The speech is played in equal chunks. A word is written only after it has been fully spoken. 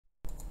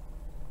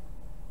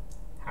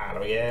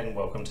Hello again,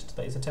 welcome to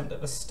today's attempt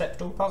at the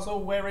Stepdle puzzle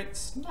where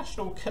it's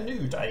National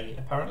Canoe Day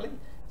apparently.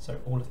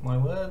 So all of my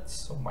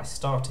words, or my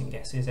starting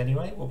guesses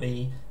anyway, will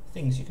be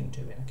things you can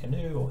do in a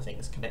canoe or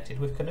things connected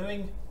with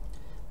canoeing.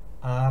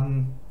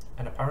 And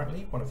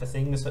apparently one of the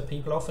things that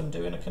people often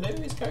do in a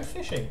canoe is go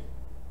fishing.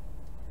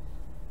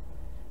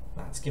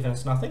 That's given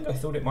us nothing, I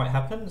thought it might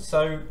happen.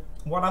 So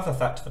one other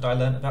fact that I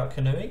learned about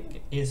canoeing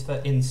is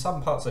that in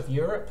some parts of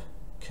Europe,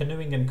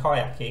 canoeing and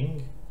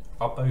kayaking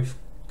are both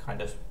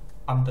kind of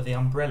under the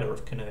umbrella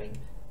of canoeing.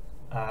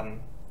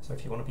 So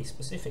if you want to be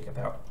specific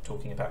about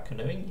talking about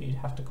canoeing, you'd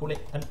have to call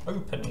it an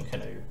open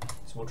canoe.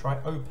 So we'll try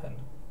open.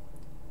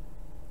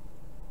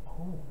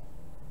 Oh,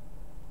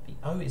 the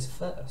O is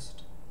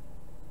first.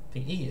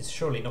 The E is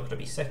surely not going to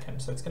be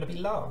second, so it's going to be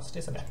last,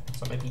 isn't it?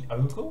 So maybe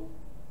ogle?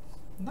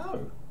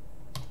 No.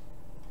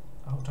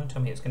 Oh, don't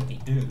tell me it's going to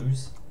be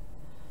ooze.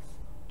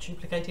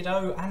 Duplicated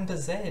O and a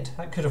Z.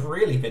 That could have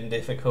really been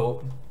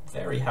difficult.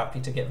 Very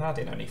happy to get that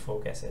in only 4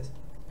 guesses.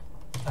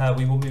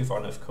 We will move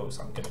on, of course.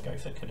 I'm going to go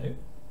for canoe.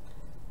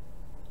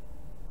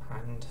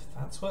 And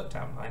that's worked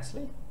out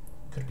nicely.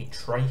 Could be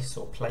trace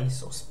or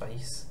place or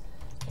space.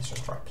 Let's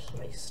just try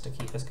place to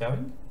keep us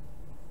going.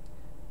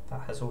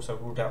 That has also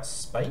ruled out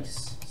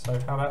space. So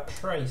how about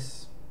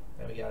trace?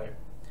 There we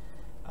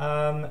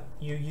go.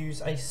 You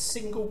use a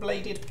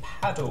single-bladed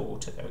paddle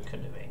to go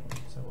canoeing.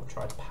 So we'll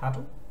try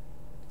paddle.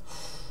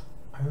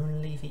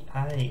 Only the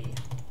A.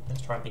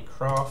 Let's try and be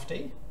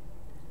crafty.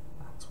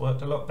 That's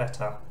worked a lot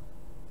better.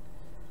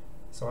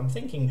 So I'm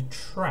thinking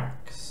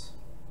tracks,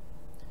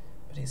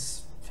 but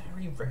it's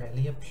very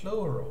rarely a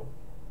plural.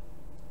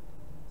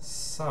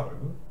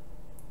 So,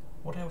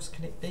 what else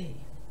can it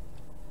be?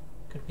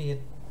 Could be a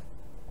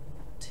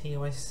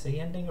TIC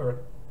ending or a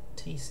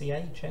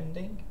TCH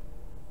ending?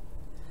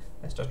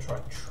 Let's just try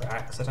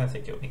tracks. I don't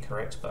think it will be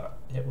correct, but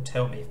it will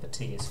tell me if the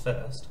T is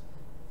first.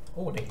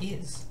 Oh, and it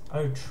is.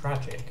 Oh,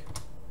 tragic.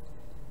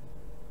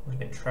 Would have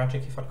been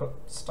tragic if I'd got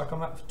stuck on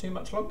that for too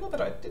much longer,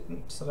 but I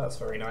didn't, so that's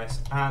very nice.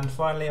 And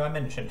finally, I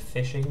mentioned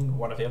fishing.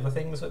 One of the other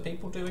things that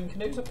people do in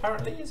canoes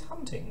apparently is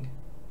hunting.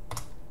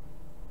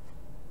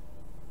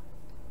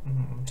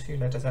 2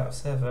 letters out of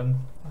 7.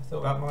 I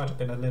thought that might have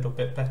been a little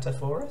bit better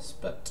for us,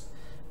 but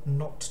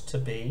not to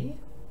be.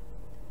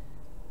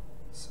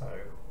 So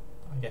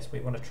I guess we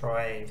want to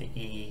try the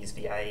E's,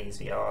 the A's,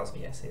 the R's,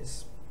 the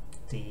S's,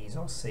 D's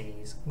or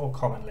C's, more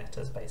common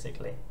letters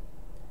basically.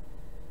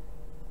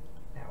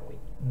 Now we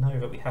know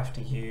that we have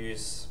to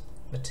use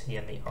the T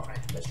and the I.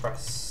 Let's try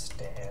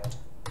stared.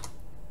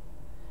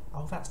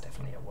 Oh, that's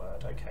definitely a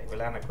word. Okay,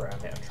 we'll anagram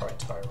it and try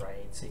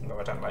tirades, even though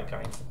I don't like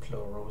going for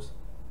plurals.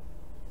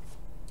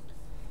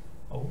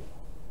 Oh,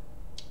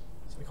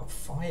 so we got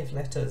 5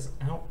 letters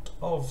out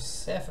of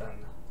 7.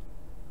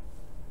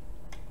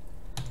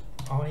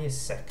 I is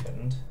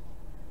second.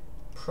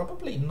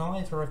 Probably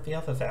neither of the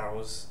other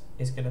vowels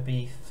is going to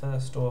be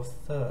first or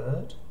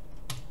third.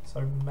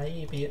 So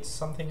maybe it's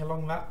something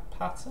along that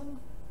pattern.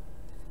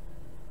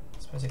 I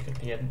suppose it could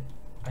be an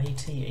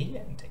ATE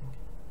ending.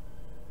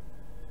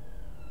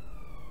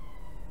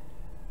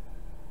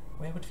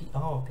 Where would the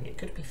R be? It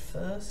could be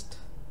first,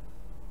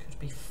 could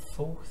be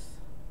fourth.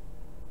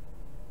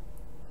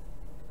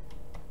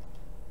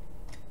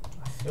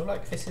 I feel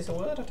like this is a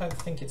word. I don't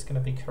think it's going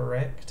to be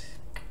correct,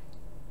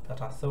 but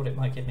I thought it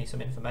might give me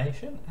some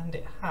information, and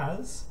it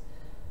has.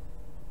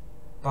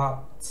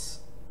 But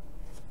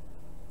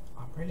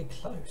I'm really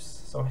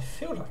close, so I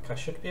feel like I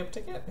should be able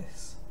to get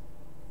this.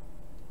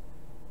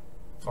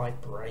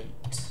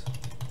 Vibrate.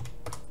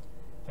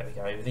 There we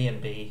go, V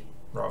and B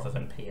rather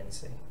than P and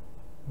C.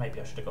 Maybe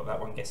I should have got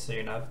that one guess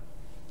sooner.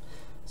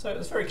 So it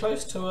was very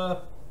close to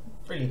a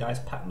really nice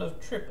pattern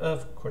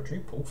of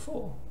quadruple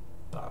 4,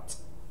 but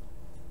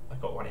I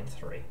got 1 in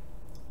 3.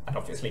 And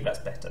obviously that's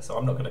better, so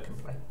I'm not going to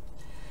complain.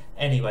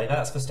 Anyway,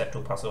 that's the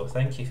Stepdle puzzle.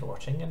 Thank you for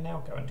watching, and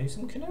now go and do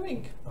some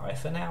canoeing. Bye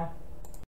for now.